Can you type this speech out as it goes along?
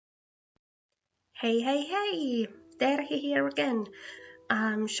Hey, Terhi here again.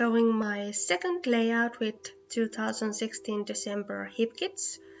 I'm showing my second layout with 2016 December hip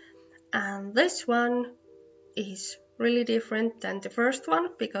kits, and this one is really different than the first one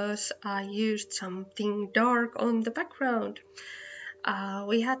because I used something dark on the background.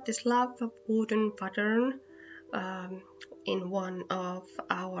 We had this love wooden pattern um, in one of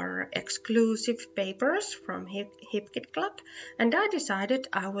our exclusive papers from Hip Kit Club, and I decided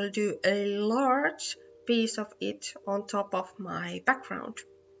I will do a large piece of it on top of my background.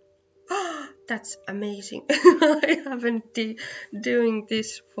 That's amazing. I haven't been doing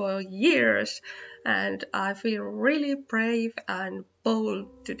this for years, and I feel really brave and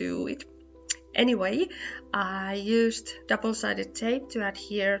bold to do it. Anyway, I used double-sided tape to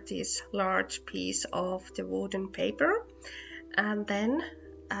adhere this large piece of the wooden paper, and then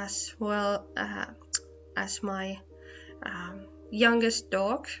as well as my youngest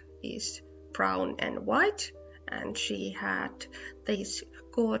dog is brown and white, and she had this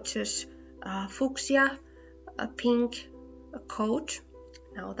gorgeous fuchsia pink coat.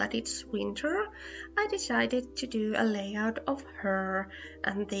 Now that it's winter, I decided to do a layout of her,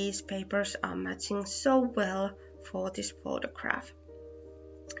 and these papers are matching so well for this photograph.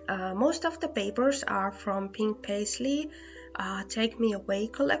 Most of the papers are from Pink Paisley Take Me Away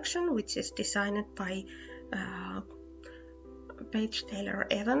collection, which is designed by Paige Taylor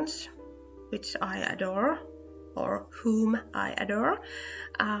Evans, which I adore, or whom I adore.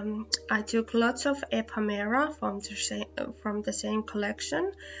 I took lots of ephemera from the same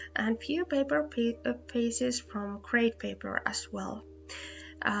collection, and few paper pieces from grade paper as well.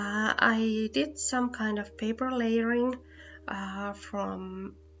 I did some kind of paper layering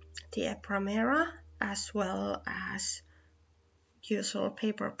from the ephemera as well as usual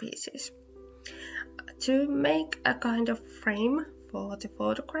paper pieces. To make a kind of frame for the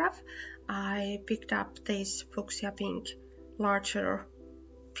photograph, I picked up this fuchsia pink larger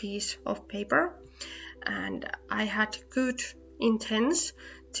piece of paper, and I had good intents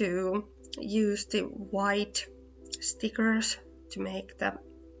to use the white stickers to make the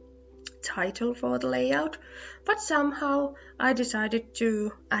title for the layout, but somehow I decided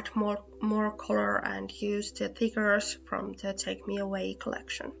to add more color and use the stickers from the Take Me Away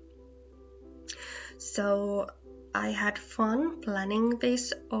collection. So I had fun planning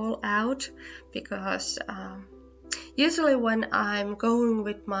this all out because usually when I'm going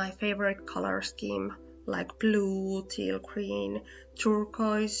with my favorite color scheme like blue, teal green,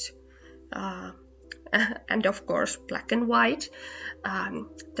 turquoise, and of course black and white,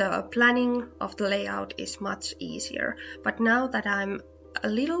 the planning of the layout is much easier. But now that I'm a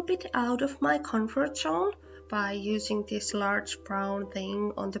little bit out of my comfort zone by using this large brown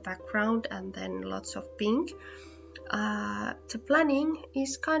thing on the background and then lots of pink, the planning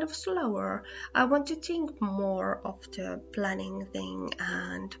is kind of slower. I want to think more of the planning thing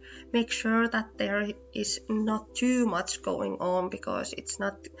and make sure that there is not too much going on, because it's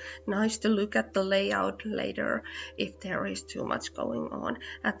not nice to look at the layout later if there is too much going on.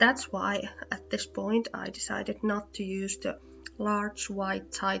 And that's why at this point I decided not to use the large white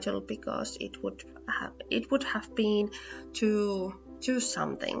title, because it would have been too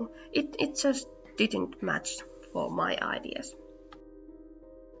something. It just didn't match for my ideas.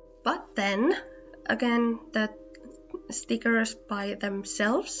 But then again, the stickers by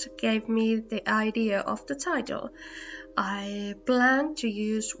themselves gave me the idea of the title. I planned to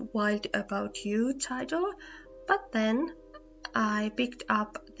use Wild About You title, but then I picked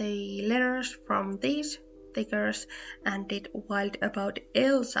up the letters from these stickers and did Wild About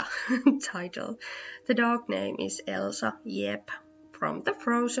Elsa title. The dog name is Elsa, yep, from the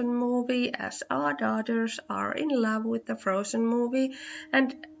Frozen movie, as our daughters are in love with the Frozen movie,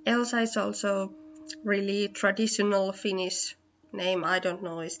 and Elsa is also really traditional Finnish name. I don't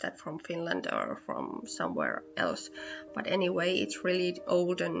know, is that from Finland or from somewhere else, but anyway, it's really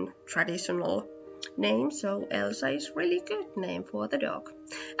old and traditional name, so Elsa is really good name for the dog,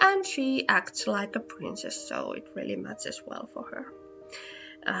 and she acts like a princess, so it really matches well for her.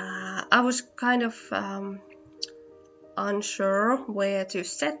 I was kind of unsure where to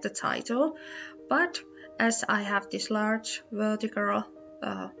set the title, but as I have this large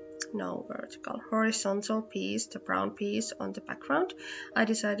horizontal piece, the brown piece on the background, I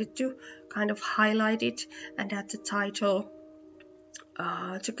decided to kind of highlight it and add the title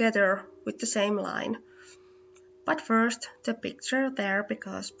together with the same line. But first the picture there,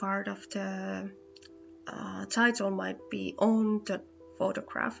 because part of the title might be on the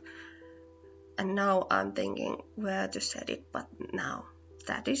photograph. And now I'm thinking where to set it, but now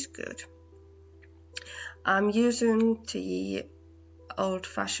that is good. I'm using the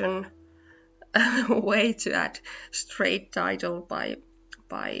old-fashioned way to add straight title by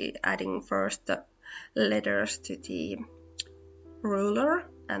adding first the letters to the ruler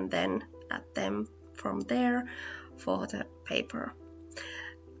and then add them from there for the paper.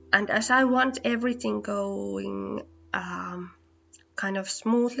 And as I want everything going kind of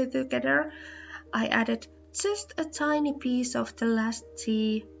smoothly together, I added just a tiny piece of the last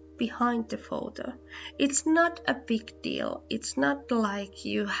T behind the photo. It's not a big deal. It's not like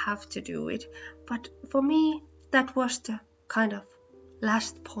you have to do it. But for me, that was the kind of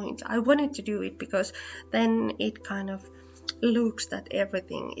last point. I wanted to do it because then it kind of looks that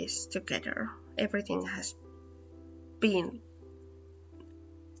everything is together. Everything has been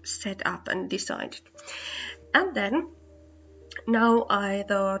set up and decided. And then now I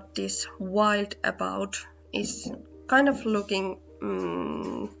thought this wild about is kind of looking,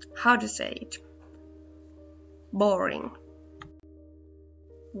 how to say it, boring.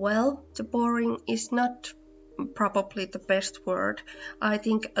 Well, the boring is not probably the best word. I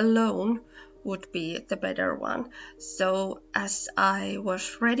think alone would be the better one. So as I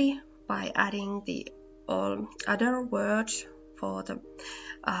was ready by adding the other words for the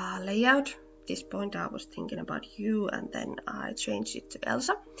layout, this point I was thinking about you and then I changed it to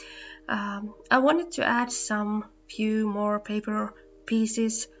Elsa. I wanted to add some few more paper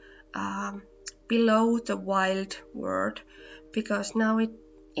pieces below the wild word because now it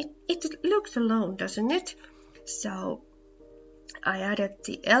looks alone, doesn't it? So I added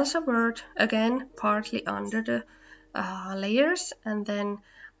the Elsa word again partly under the layers, and then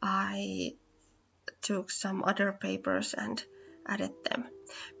I took some other papers and added them.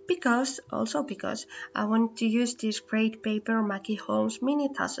 Because I want to use these great paper Mackie Holmes mini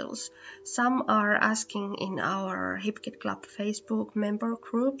tassels. Some are asking in our HipKit Club Facebook member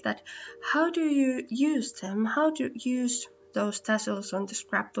group that how do you use them? How to use those tassels on the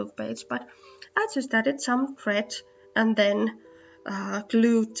scrapbook page? But I just added some thread and then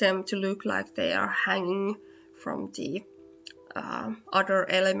glued them to look like they are hanging from the other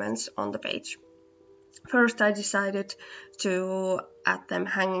elements on the page. First I decided to add them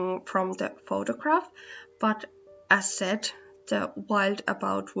hanging from the photograph, but as said, the wild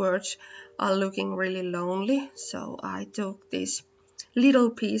about words are looking really lonely, so I took these little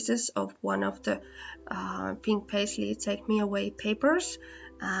pieces of one of the Pink Paisley Take Me Away papers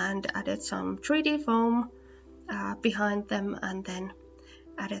and added some 3D foam behind them and then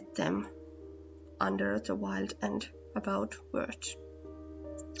added them under the wild and about words.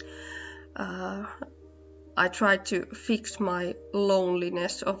 I tried to fix my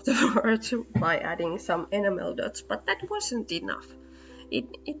loneliness of the words by adding some enamel dots, but that wasn't enough. It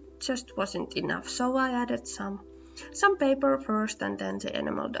just wasn't enough, so I added some paper first and then the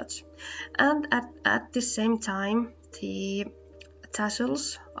enamel dots. And at the same time, the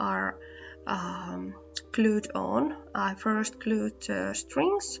tassels are glued on. I first glued the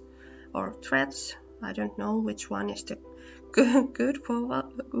strings or threads. I don't know which one is the good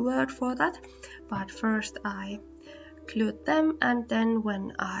word for that, but first I glued them, and then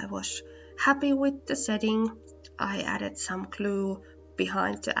when I was happy with the setting, I added some glue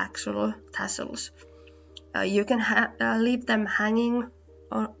behind the actual tassels. You can leave them hanging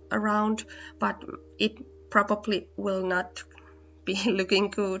around, but it probably will not be looking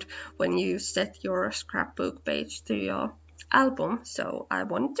good when you set your scrapbook page to your album, so I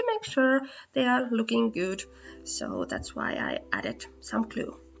wanted to make sure they are looking good, so that's why I added some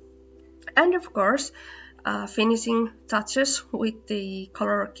glue. And of course, finishing touches with the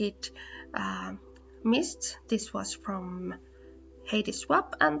color kit mist. This was from Heidi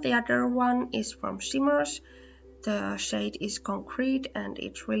Swap and the other one is from Shimmers. The shade is Concrete and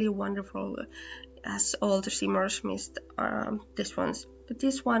it's really wonderful as all the Shimmers mist.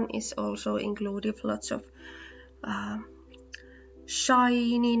 This one is also inclusive, lots of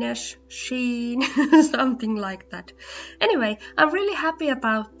shininess, sheen, something like that. Anyway, I'm really happy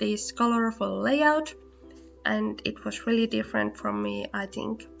about this colorful layout and it was really different from me, I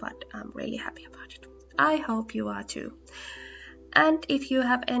think, but I'm really happy about it. I hope you are too. And if you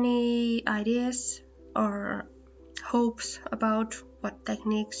have any ideas or hopes about what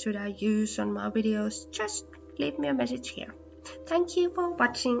techniques should I use on my videos, just leave me a message here. Thank you for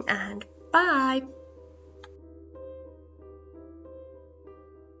watching and bye!